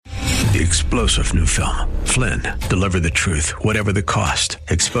The explosive new film, Flynn, deliver the truth, whatever the cost,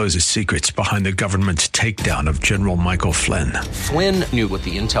 exposes secrets behind the government's takedown of General Michael Flynn. Flynn knew what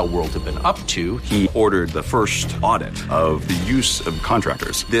the intel world had been up to. He ordered the first audit of the use of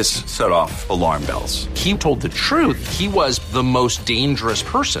contractors. This set off alarm bells. He told the truth. He was the most dangerous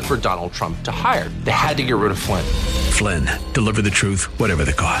person for Donald Trump to hire. They had to get rid of Flynn. Flynn, deliver the truth, whatever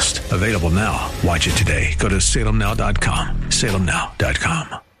the cost. Available now. Watch it today. Go to salemnow.com.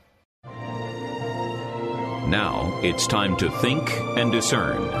 salemnow.com. Now it's time to think and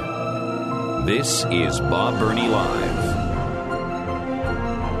discern. This is Bob Burney Live.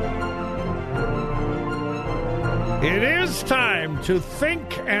 It is time to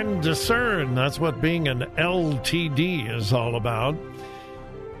think and discern. That's what being an LTD is all about.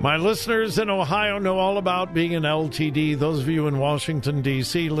 My listeners in Ohio know all about being an LTD. Those of you in Washington,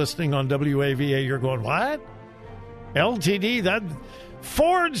 D.C., listening on WAVA, you're going, what? LTD? That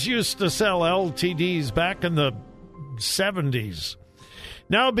Fords used to sell LTDs back in the 70s.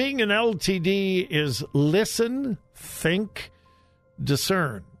 Now, being an LTD is listen, think,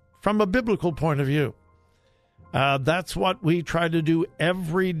 discern from a biblical point of view. That's what we try to do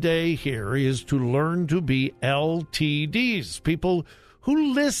every day here, is to learn to be LTDs, people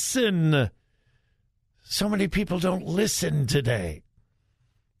who listen. So many people don't listen today.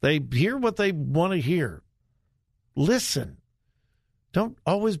 They hear what they want to hear. Listen. Don't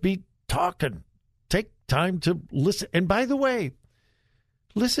always be talking. Take time to listen. And by the way,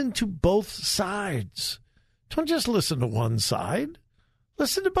 listen to both sides. Don't just listen to one side.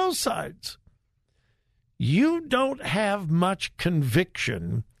 Listen to both sides. You don't have much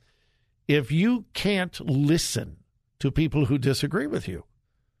conviction if you can't listen to people who disagree with you.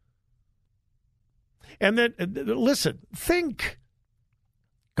 And then, listen, think.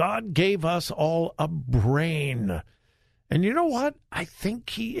 God gave us all a brain. And you know what? I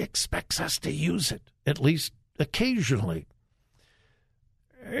think he expects us to use it, at least occasionally.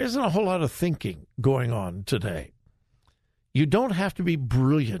 There isn't a whole lot of thinking going on today. You don't have to be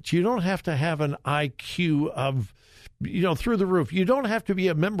brilliant. You don't have to have an IQ of, through the roof. You don't have to be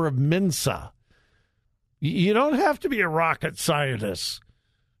a member of Mensa. You don't have to be a rocket scientist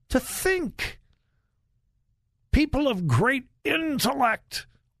to think. People of great intellect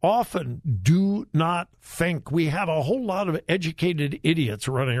often do not think. We have a whole lot of educated idiots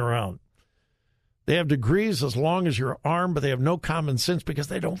running around. They have degrees as long as your arm, but they have no common sense because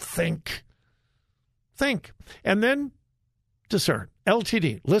they don't think. Think. And then discern.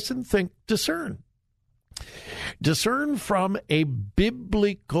 LTD. Listen, think, discern. Discern from a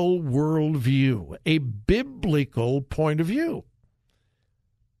biblical worldview, a biblical point of view.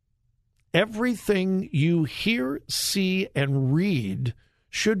 Everything you hear, see, and read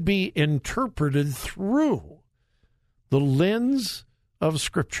should be interpreted through the lens of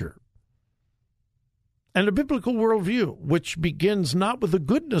Scripture. And a biblical worldview, which begins not with the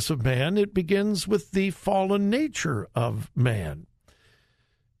goodness of man, it begins with the fallen nature of man.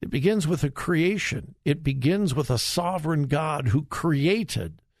 It begins with a creation. It begins with a sovereign God who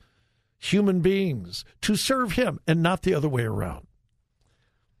created human beings to serve him and not the other way around.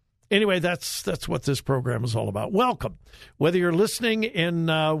 Anyway, that's what this program is all about. Welcome. Whether you're listening in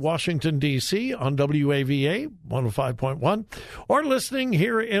Washington, D.C. on WAVA 105.1 or listening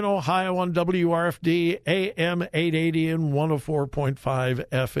here in Ohio on WRFD AM 880 and 104.5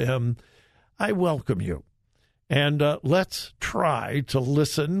 FM, I welcome you. And let's try to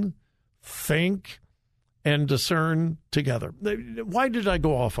listen, think, and discern together. Why did I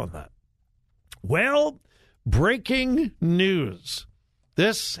go off on that? Well, breaking news.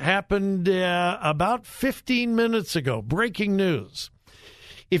 This happened about 15 minutes ago. Breaking news.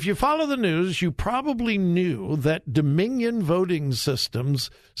 If you follow the news, you probably knew that Dominion Voting Systems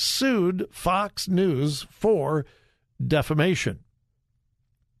sued Fox News for defamation.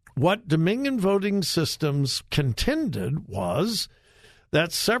 What Dominion Voting Systems contended was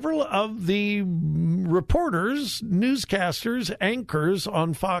that several of the reporters, newscasters, anchors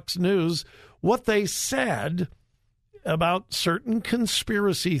on Fox News, what they said about certain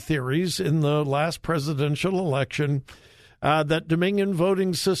conspiracy theories in the last presidential election, that Dominion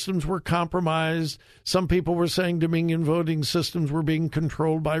voting systems were compromised. Some people were saying Dominion voting systems were being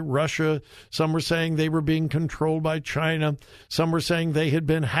controlled by Russia. Some were saying they were being controlled by China. Some were saying they had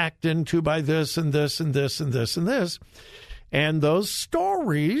been hacked into by this and this and this and this and this. And those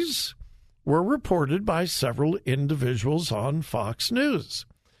stories were reported by several individuals on Fox News.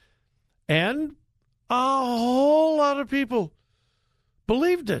 And a whole lot of people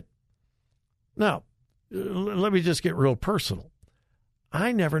believed it. Now, let me just get real personal.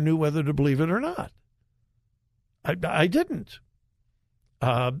 I never knew whether to believe it or not. I didn't.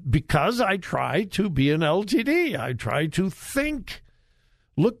 because I try to be an LTD. I try to think,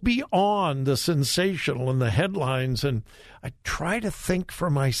 look beyond the sensational and the headlines, and I try to think for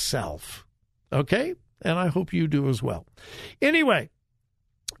myself. Okay? And I hope you do as well. Anyway,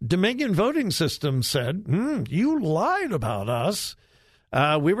 Dominion Voting Systems said, you lied about us.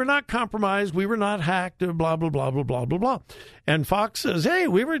 We were not compromised. We were not hacked, blah, blah, blah, blah, blah, blah, blah. And Fox says, hey,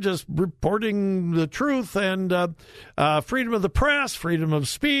 we were just reporting the truth and freedom of the press, freedom of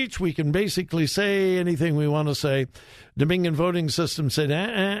speech. We can basically say anything we want to say. Dominion Voting System said,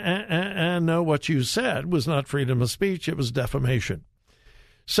 no, what you said was not freedom of speech. It was defamation.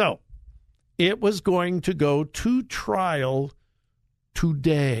 So it was going to go to trial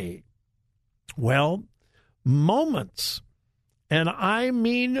today. Well, moments, and I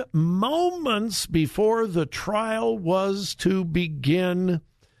mean moments before the trial was to begin,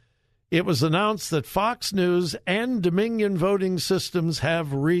 it was announced that Fox News and Dominion Voting Systems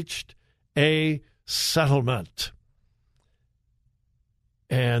have reached a settlement.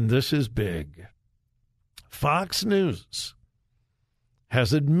 And this is big. Fox News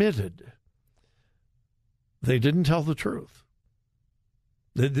has admitted they didn't tell the truth.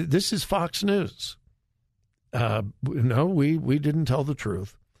 This is Fox News. No, we didn't tell the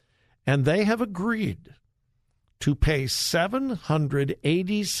truth. And they have agreed to pay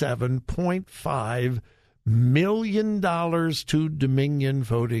 $787.5 million to Dominion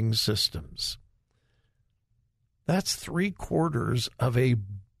Voting Systems. That's $750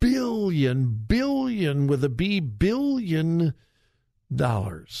 million with a B, billion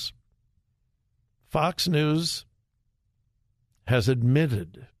dollars. Fox News has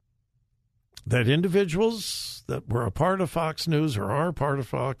admitted that individuals that were a part of Fox News or are part of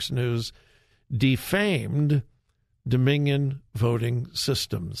Fox News defamed Dominion Voting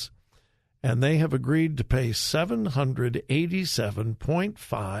Systems. And they have agreed to pay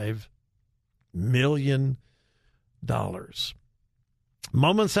 $787.5 million.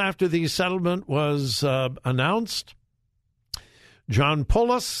 Moments after the settlement was announced, John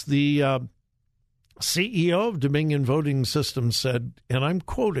Poulos, the CEO of Dominion Voting Systems, said, and I'm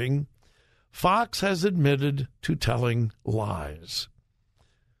quoting, Fox has admitted to telling lies.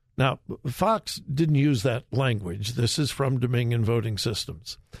 Now, Fox didn't use that language. This is from Dominion Voting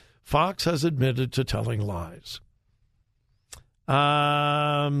Systems. Fox has admitted to telling lies.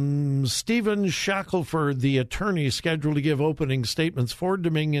 Stephen Shackelford, the attorney scheduled to give opening statements for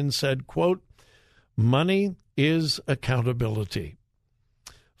Dominion, said, quote, money is accountability.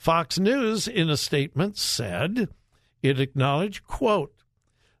 Fox News, in a statement, said it acknowledged, quote,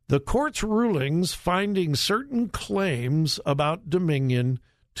 the court's rulings finding certain claims about Dominion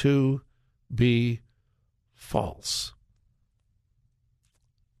to be false.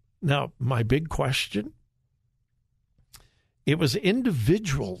 Now, my big question, it was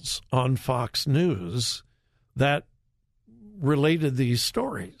individuals on Fox News that related these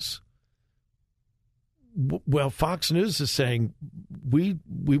stories. Well, Fox News is saying we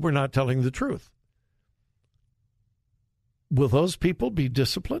were not telling the truth. Will those people be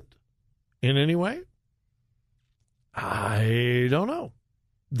disciplined in any way? I don't know.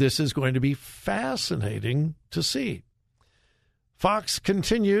 This is going to be fascinating to see. Fox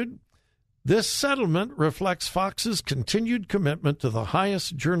continued, this settlement reflects Fox's continued commitment to the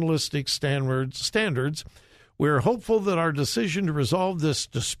highest journalistic standards. We're hopeful that our decision to resolve this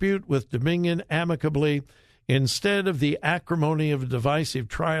dispute with Dominion amicably instead of the acrimony of a divisive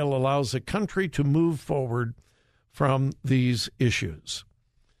trial allows the country to move forward from these issues.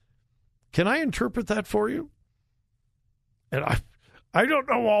 Can I interpret that for you? And I don't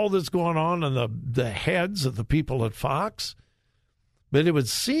know all that's going on in the heads of the people at Fox, but it would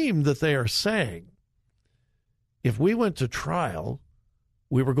seem that they are saying if we went to trial,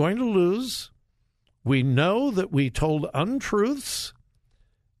 we were going to lose. We know that we told untruths,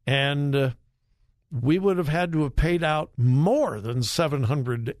 and we would have had to have paid out more than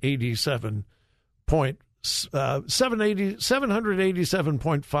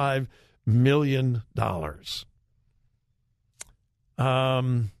 $787.5 million.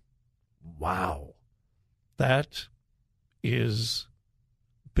 Wow. That is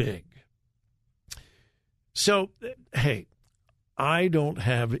big. So, hey, I don't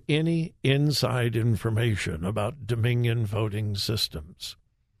have any inside information about Dominion Voting Systems.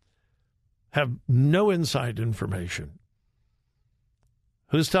 Have no inside information.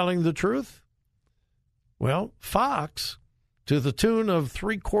 Who's telling the truth? Well, Fox, to the tune of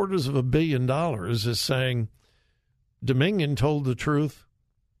 $750 million, is saying Dominion told the truth.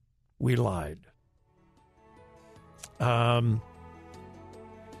 We lied.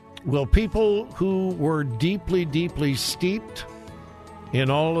 Will people who were deeply, deeply steeped in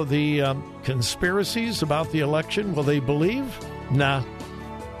all of the conspiracies about the election? Will they believe? Nah.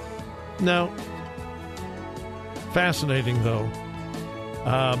 No. Fascinating, though.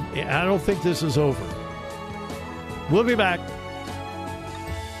 I don't think this is over. We'll be back.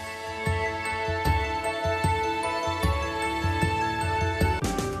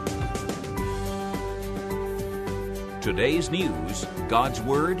 Today's news, God's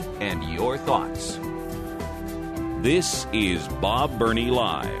Word, and your thoughts. This is Bob Burney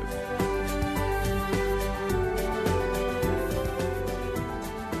Live.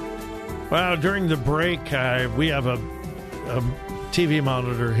 Well, during the break, we have a TV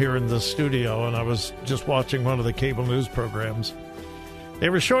monitor here in the studio, and I was just watching one of the cable news programs. They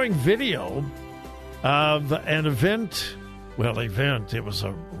were showing video of an event. It was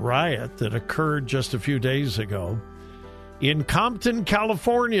a riot that occurred just a few days ago in Compton,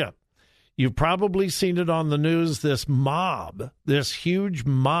 California. You've probably seen it on the news. This huge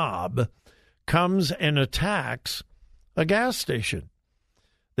mob, comes and attacks a gas station.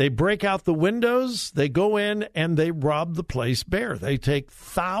 They break out the windows, they go in, and they rob the place bare. They take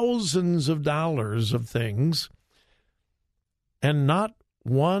thousands of dollars of things, and not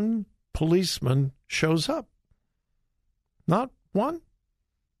one policeman shows up. Not one.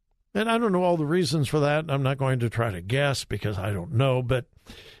 And I don't know all the reasons for that. I'm not going to try to guess because I don't know, but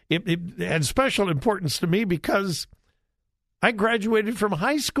it had special importance to me because I graduated from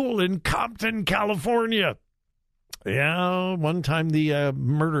high school in Compton, California. Yeah, one time the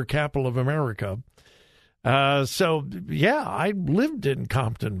murder capital of America. I lived in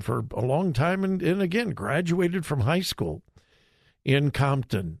Compton for a long time and again, graduated from high school in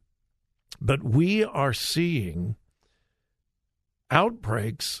Compton. But we are seeing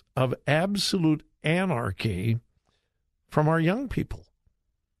outbreaks of absolute anarchy from our young people.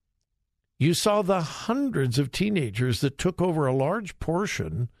 You saw the hundreds of teenagers that took over a large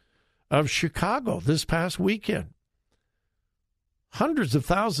portion of Chicago this past weekend. Hundreds of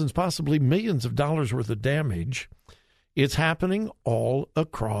thousands, possibly millions of dollars worth of damage. It's happening all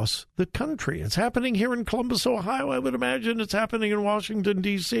across the country. It's happening here in Columbus, Ohio. I would imagine it's happening in Washington,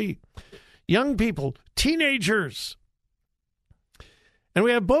 D.C. Young people, teenagers. And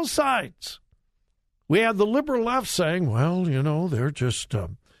we have both sides. We have the liberal left saying, well, they're just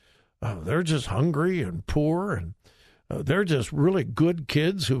hungry and poor, and they're just really good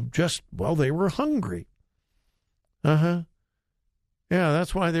kids who they were hungry. Yeah,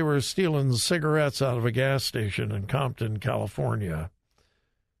 that's why they were stealing cigarettes out of a gas station in Compton, California,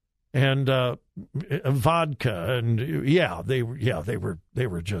 and vodka, and they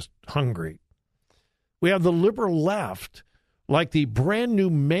were just hungry. We have the liberal left. Like the brand new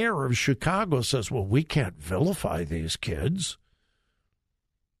mayor of Chicago says, well, we can't vilify these kids.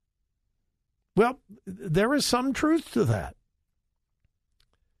 Well, there is some truth to that.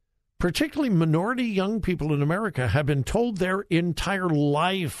 Particularly minority young people in America have been told their entire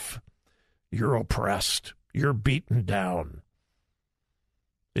life, you're oppressed, you're beaten down.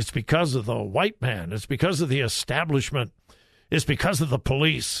 It's because of the white man. It's because of the establishment. It's because of the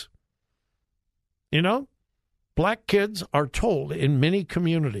police. Black kids are told in many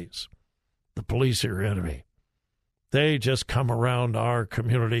communities, the police are your enemy. They just come around our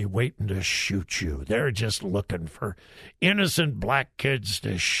community waiting to shoot you. They're just looking for innocent black kids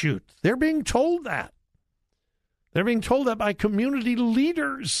to shoot. They're being told that. They're being told that by community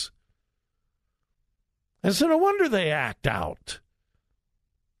leaders. And so no wonder they act out.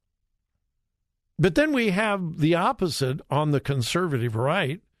 But then we have the opposite on the conservative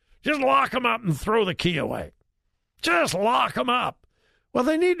right. Just lock them up and throw the key away. Just lock them up. Well,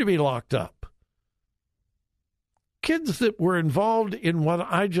 they need to be locked up. Kids that were involved in what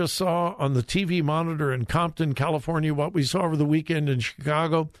I just saw on the TV monitor in Compton, California, what we saw over the weekend in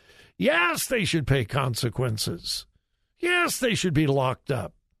Chicago, yes, they should pay consequences. Yes, they should be locked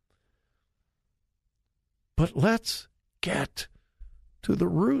up. But let's get to the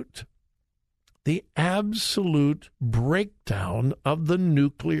root. The absolute breakdown of the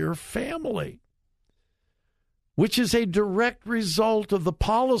nuclear family, which is a direct result of the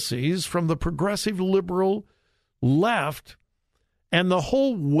policies from the progressive liberal left and the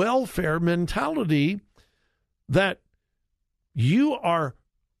whole welfare mentality that you are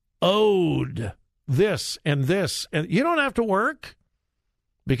owed this and this. And you don't have to work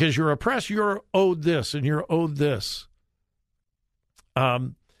because you're oppressed. You're owed this and you're owed this.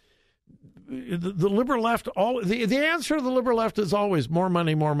 The liberal left, the answer to the liberal left is always more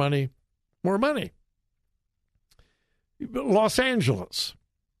money, more money, more money. Los Angeles.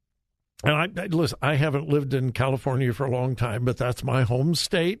 And listen, I haven't lived in California for a long time, but that's my home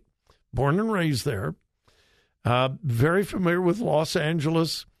state, born and raised there. very familiar with Los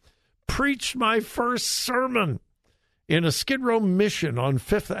Angeles. Preached my first sermon in a Skid Row mission on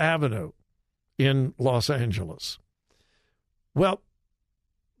Fifth Avenue in Los Angeles. Well,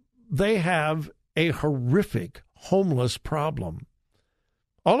 they have a horrific homeless problem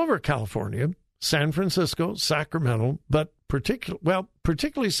all over California, San Francisco, Sacramento, but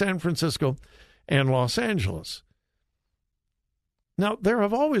particularly San Francisco and Los Angeles. Now, there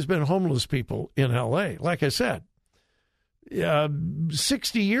have always been homeless people in L.A. Like I said,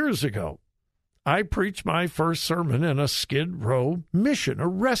 60 years ago, I preached my first sermon in a Skid Row mission.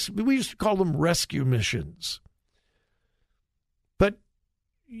 We used to call them rescue missions. But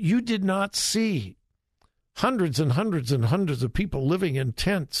you did not see hundreds and hundreds and hundreds of people living in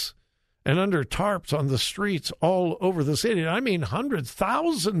tents and under tarps on the streets all over the city. I mean, hundreds,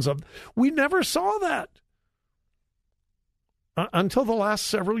 thousands of. We never saw that until the last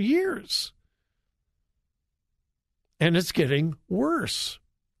several years. And it's getting worse.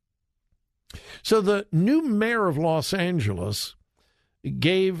 So the new mayor of Los Angeles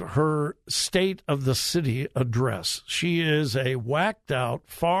gave her State of the City address. She is a whacked-out,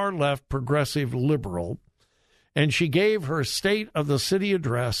 far-left, progressive liberal, and she gave her State of the City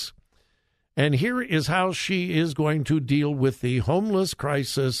address, and here is how she is going to deal with the homeless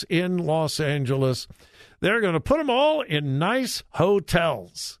crisis in Los Angeles. They're going to put them all in nice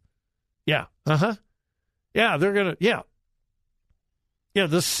hotels. Yeah, Yeah, they're going to, yeah,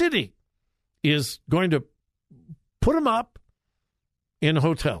 the city is going to put them up in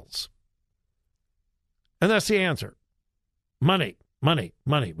hotels. And that's the answer. Money. These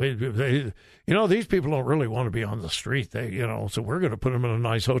people don't really want to be on the street. So we're going to put them in a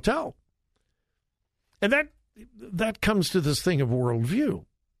nice hotel. And that comes to this thing of worldview.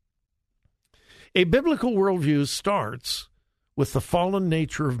 A biblical worldview starts with the fallen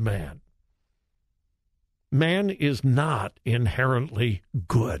nature of man. Man is not inherently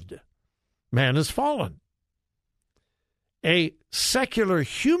good. Man is fallen. A secular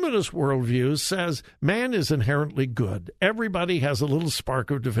humanist worldview says man is inherently good. Everybody has a little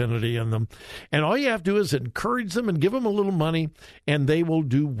spark of divinity in them. And all you have to do is encourage them and give them a little money, and they will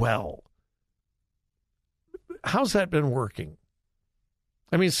do well. How's that been working?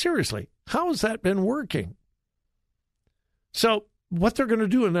 I mean, seriously, how has that been working? So what they're going to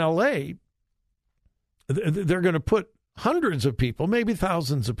do in L.A., they're going to put hundreds of people, maybe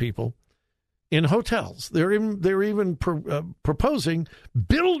thousands of people, in hotels. They're even proposing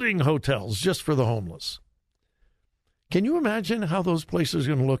building hotels just for the homeless. Can you imagine how those places are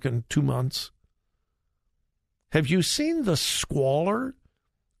going to look in 2 months? Have you seen the squalor?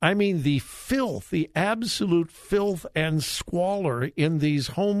 I mean, the filth, the absolute filth and squalor in these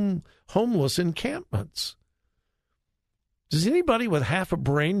homeless encampments. Does anybody with half a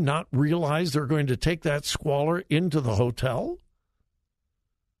brain not realize they're going to take that squalor into the hotel?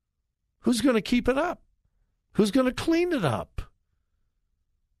 Who's going to keep it up? Who's going to clean it up?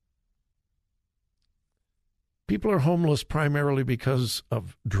 People are homeless primarily because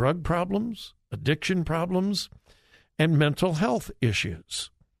of drug problems, addiction problems, and mental health issues.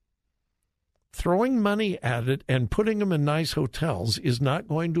 Throwing money at it and putting them in nice hotels is not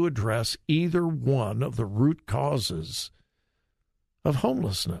going to address either one of the root causes of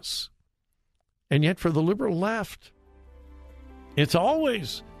homelessness. And yet for the liberal left, it's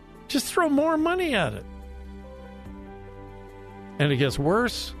always just throw more money at it. And it gets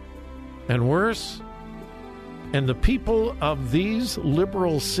worse and worse. And the people of these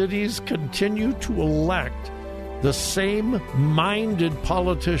liberal cities continue to elect the same minded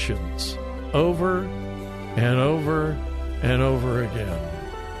politicians over and over and over again.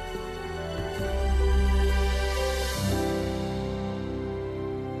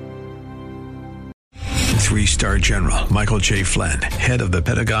 Three-star General Michael J. Flynn, head of the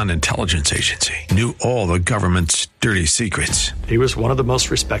Pentagon Intelligence Agency, knew all the government's dirty secrets. He was one of the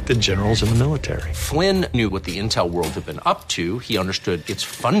most respected generals in the military. Flynn knew what the intel world had been up to. He understood its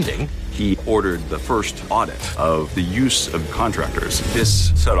funding. He ordered the first audit of the use of contractors.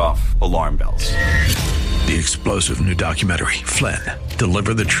 This set off alarm bells. The explosive new documentary, Flynn,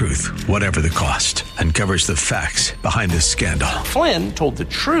 Deliver the Truth, Whatever the Cost, uncovers the facts behind this scandal. Flynn told the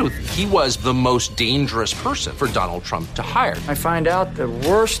truth. He was the most dangerous person for Donald Trump to hire. I find out the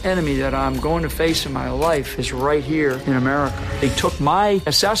worst enemy that I'm going to face in my life is right here in America. They took my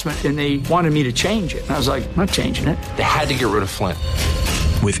assessment and they wanted me to change it. And I was like, I'm not changing it. They had to get rid of Flynn.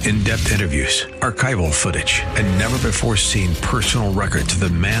 With in-depth interviews, archival footage, and never-before-seen personal records of the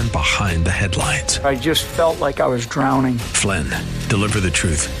man behind the headlines. I just felt like I was drowning. Flynn, Deliver the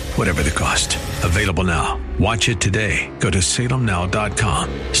Truth, Whatever the Cost. Available now. Watch it today. Go to salemnow.com.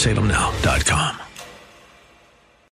 salemnow.com.